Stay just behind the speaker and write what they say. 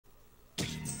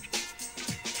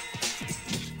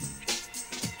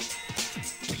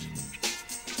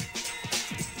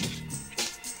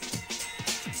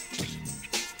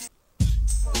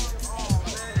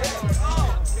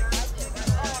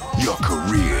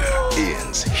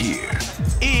ends here.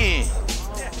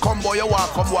 Come boy, you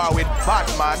want come war with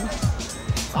Batman?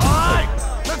 Alright,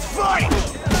 let's fight!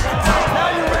 Now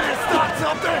you ready to start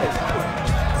something?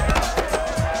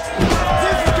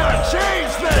 This is gonna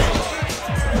change things!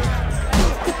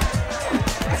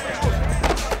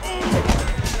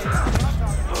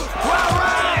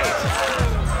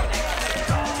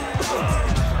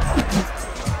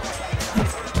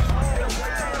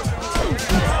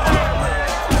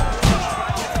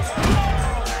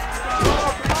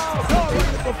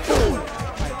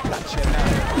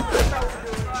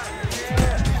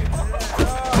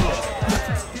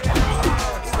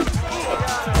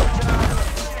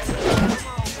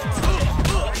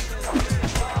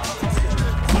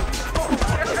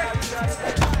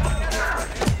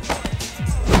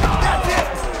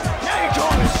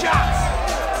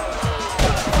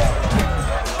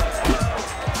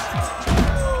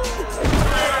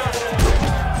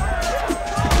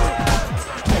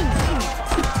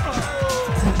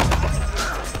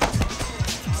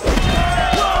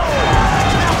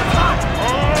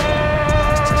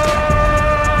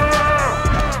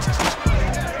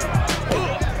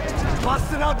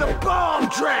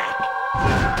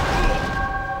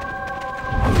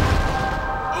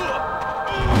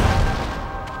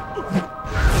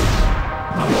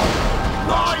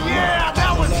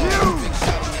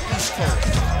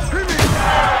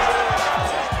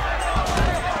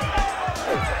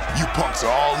 Punks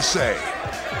are all the same.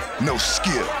 No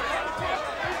skill.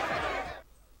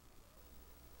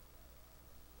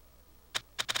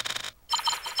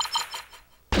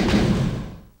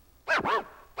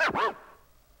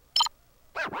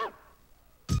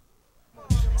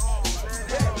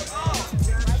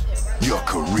 Your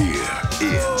career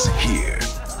ends here.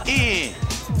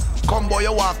 Come boy,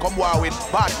 you want come war with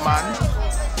Batman?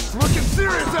 Looking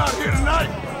serious out here tonight!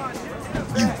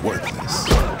 You worthless.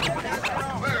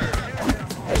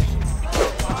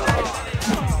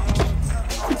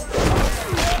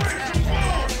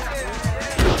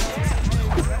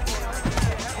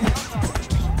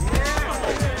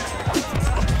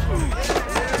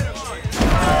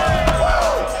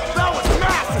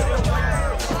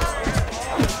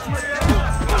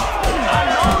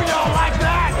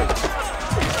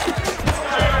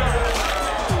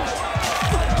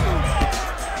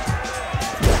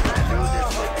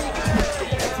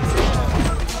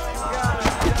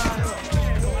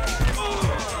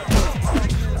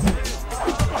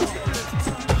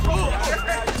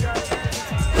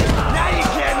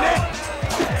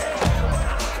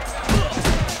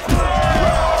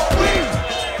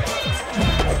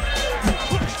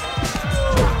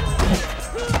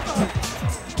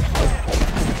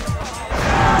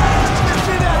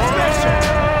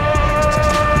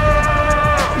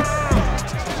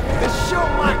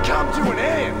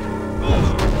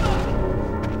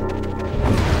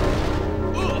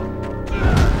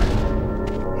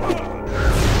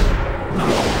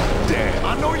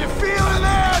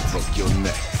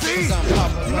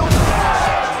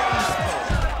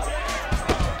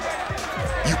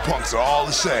 You punks are all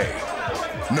the same.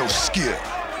 No skill.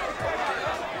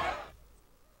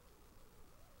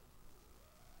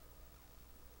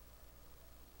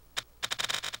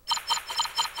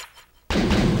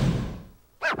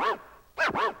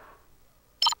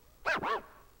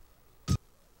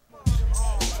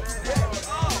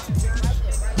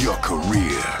 Your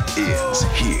career ends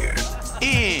here.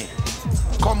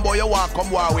 Come boy, you want come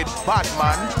war with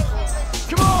Batman?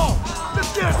 Come on,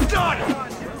 let's get it started!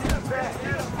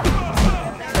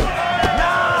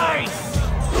 Nice!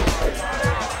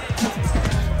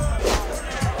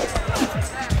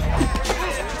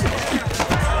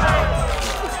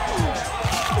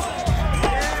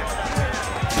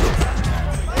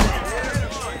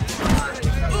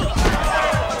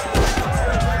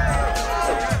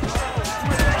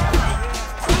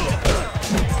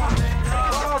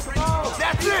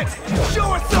 That's it!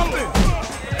 Show us something!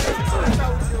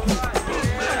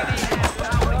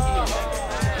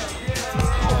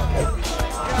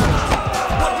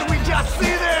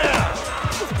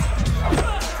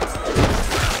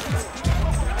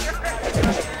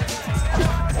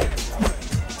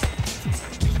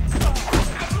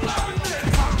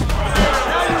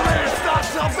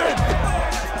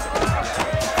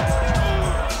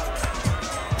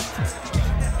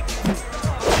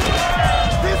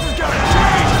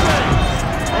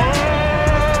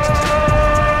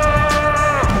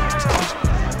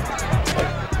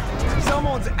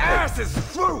 Is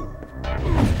through!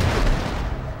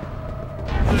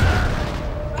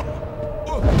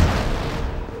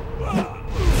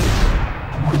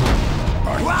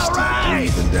 Are you still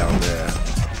breathing down there?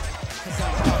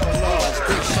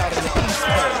 Big shot in the east.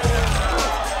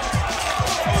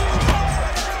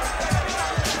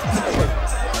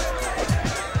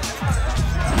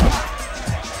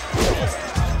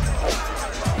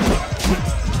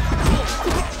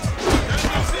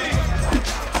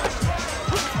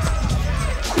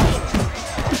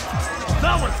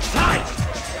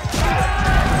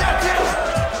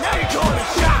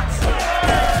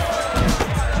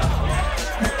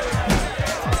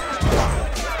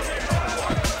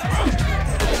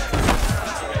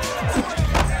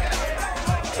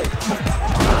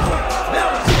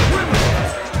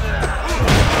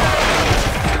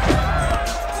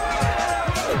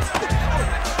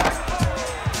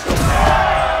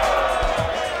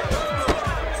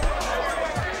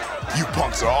 You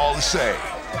punks are all the same.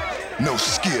 No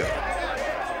skill.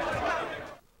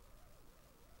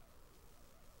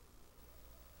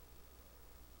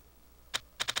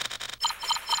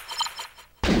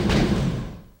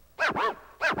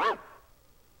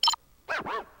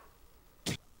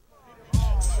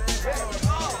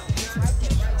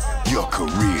 Your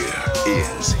career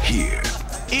ends here.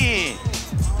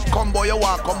 Come boy, you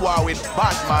want come war with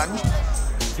Batman.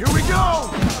 Here we go!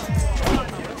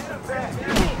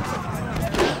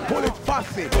 Pull it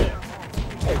fussy.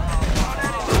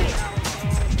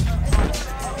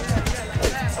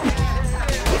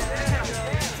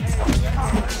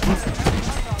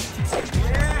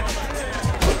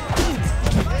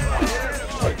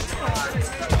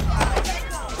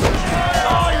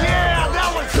 Oh yeah, that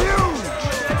was huge!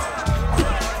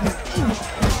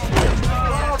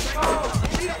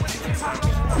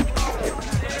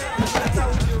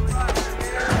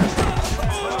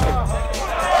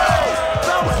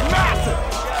 That was massive!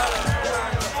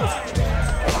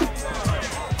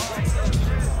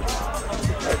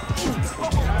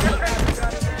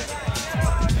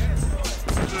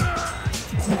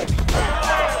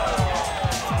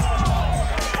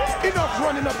 Enough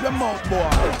running up your mouth, boy.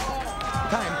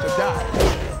 Time to die.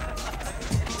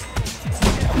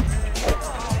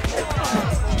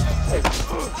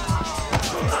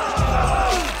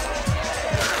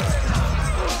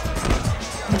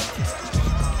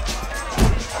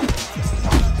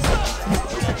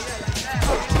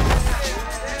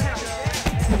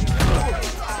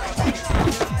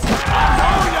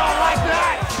 Oh, y'all like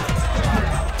that?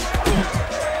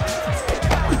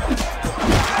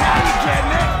 Now you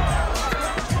getting it?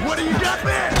 What do you got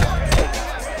there?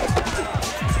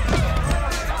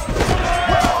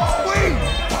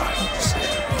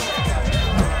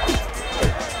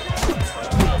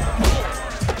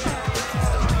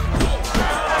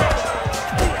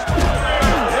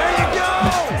 There you go!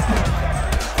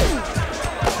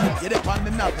 Get up on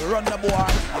the knob, run the boy.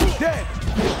 Dead.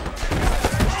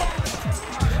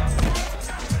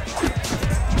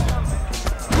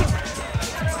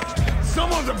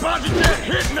 Someone's about to get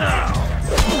hit now!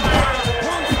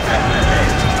 One step ahead!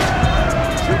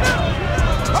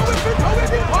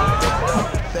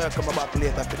 They'll come back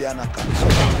later for the anaka. So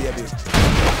baby.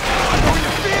 I know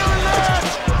you're feeling that!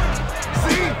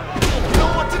 See? You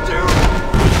know what to do?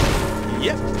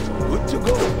 Yep, good to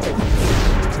go.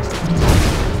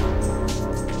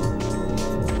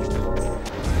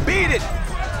 Beat it!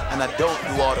 And I don't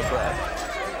do autograph.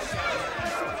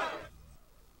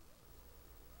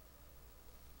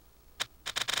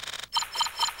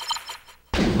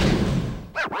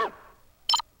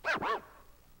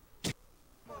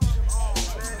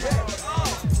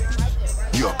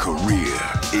 Your career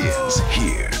ends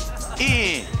here.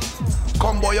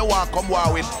 Come boy, you want come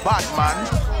war with Batman.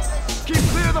 Keep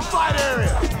clear of the fight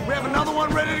area! We have another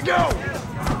one ready to go!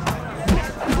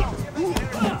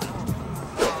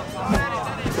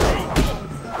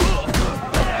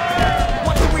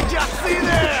 What did we just see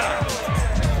there?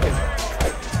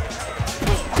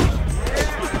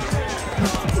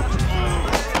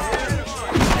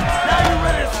 Now you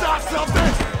ready to start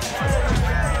something?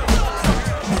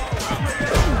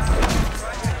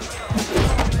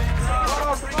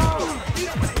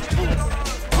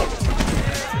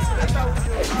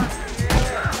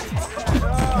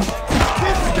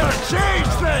 This is gonna change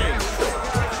things!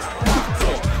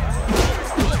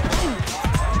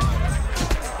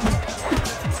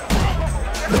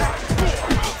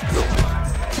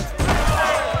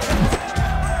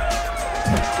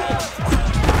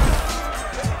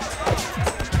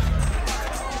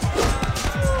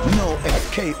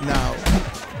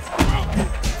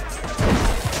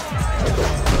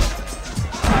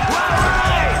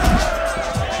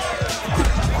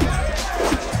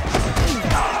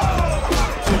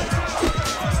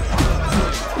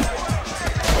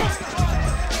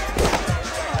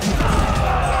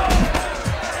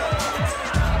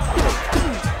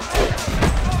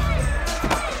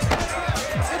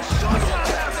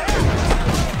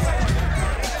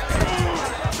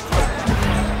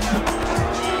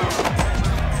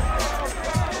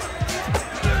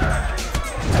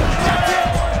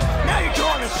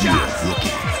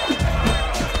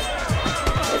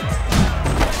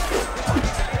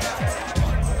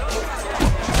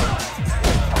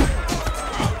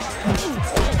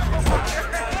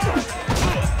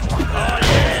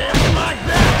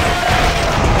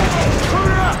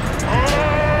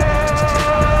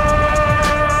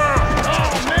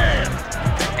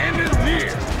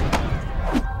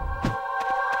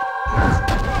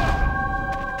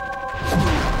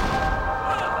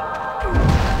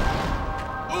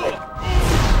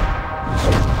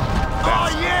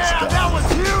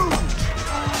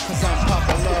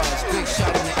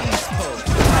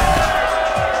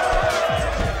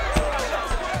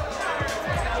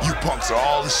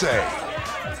 say.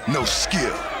 No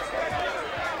skill.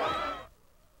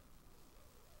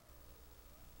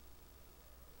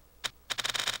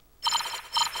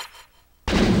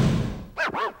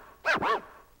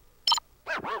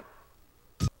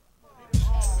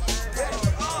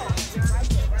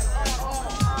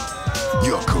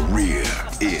 Your career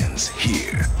ends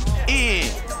here.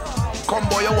 Come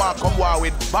boy, you want come war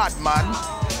with Batman.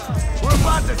 We're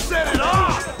about to set it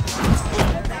off!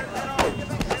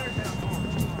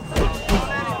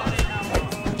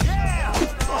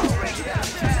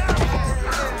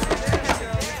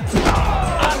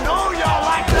 I know y'all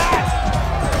like that!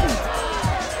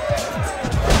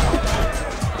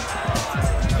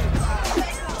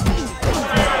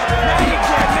 Now you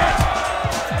getting it!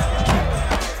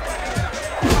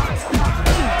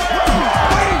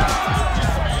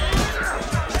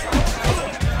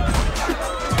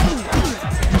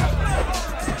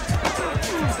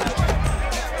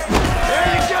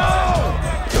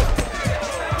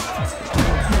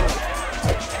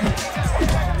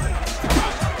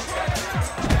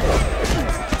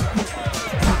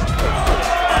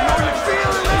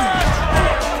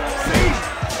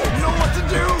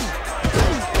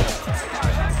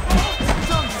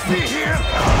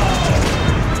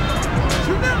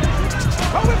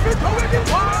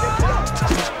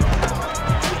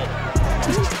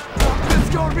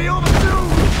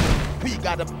 We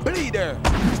got a bleeder.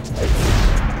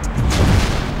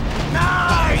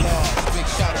 Nice! Big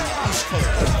shot on the East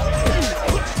Coast.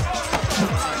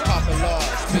 Papa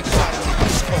Laws, big shot on the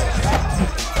East Coast.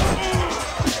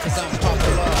 Cause I'm Papa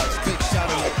Laws, big shot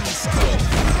on the East Coast.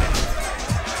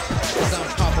 Cause I'm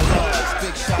Papa Laws,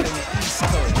 big shot on the East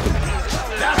Coast.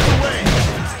 That's the way!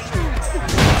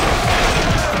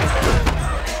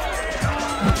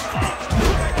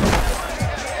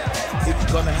 It's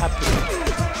gonna happen.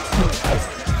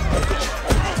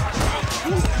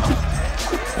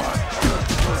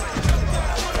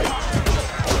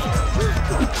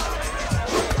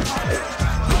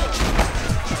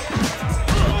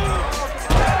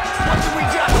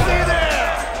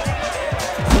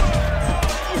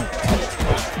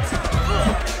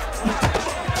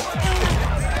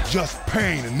 Just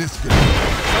pain in this game.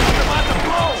 Something about to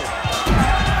blow!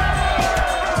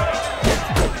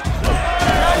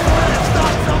 Now you ready to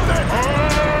start something?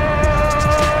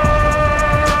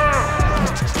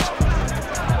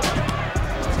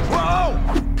 Whoa!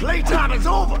 Playtime is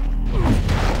over!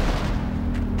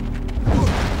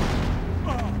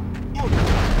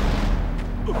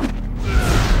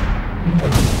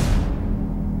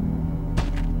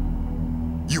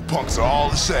 You punks are all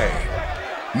the same.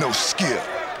 No skill.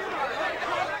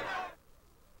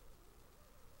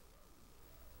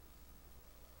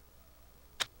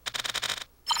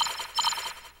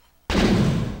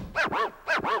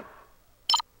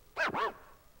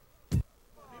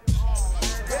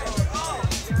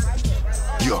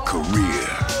 Your career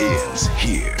ends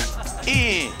here.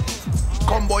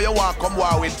 Come boy, you want come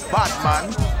war with Batman.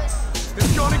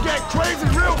 It's gonna get crazy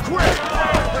real quick!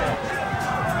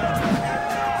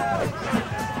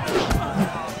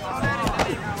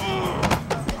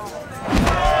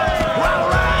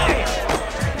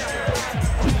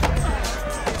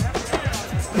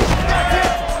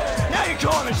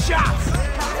 Calling shots!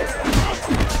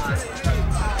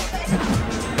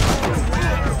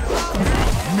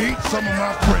 Meet some of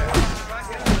my friends.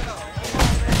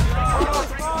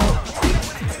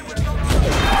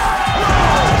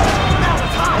 Now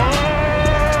it's hot!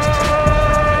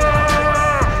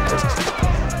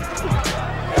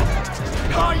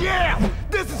 Oh yeah!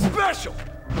 This is special!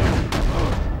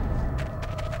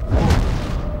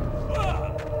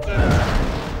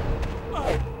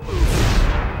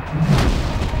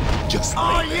 Just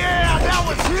Oh yeah, that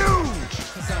was huge!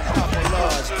 Cause I'm Papa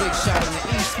Laws, big shot on the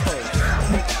East Coast.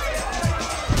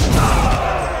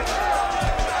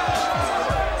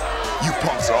 you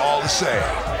punks are all the same.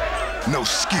 No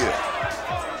skill.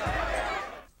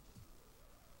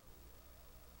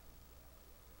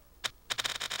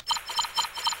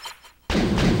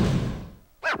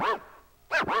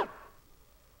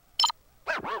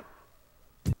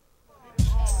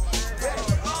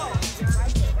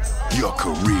 Your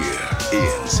career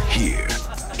ends here.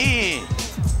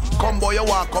 Come boy, you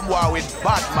want come war with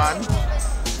Batman.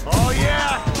 Oh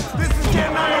yeah, this is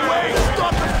getting underway!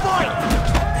 Start the fight!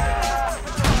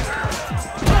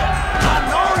 I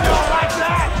know y'all like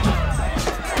that!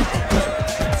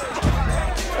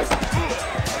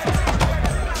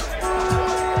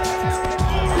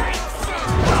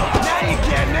 Now you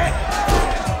getting it!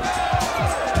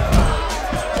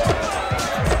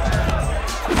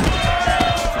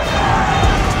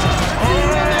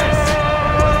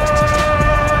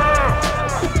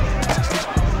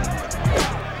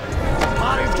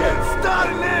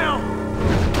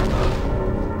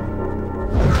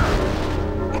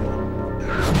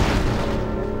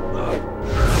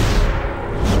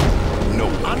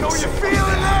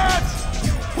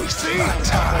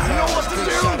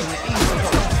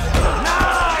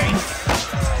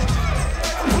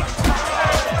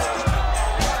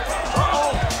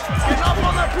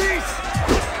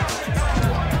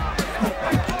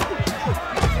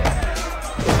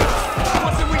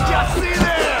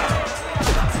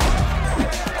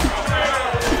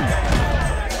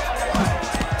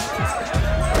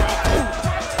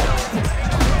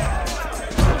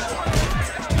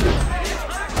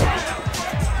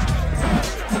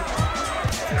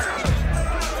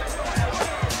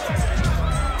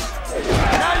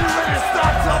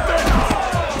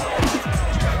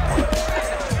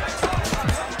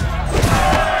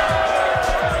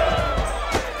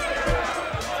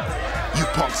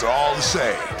 all the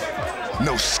same.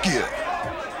 No skill.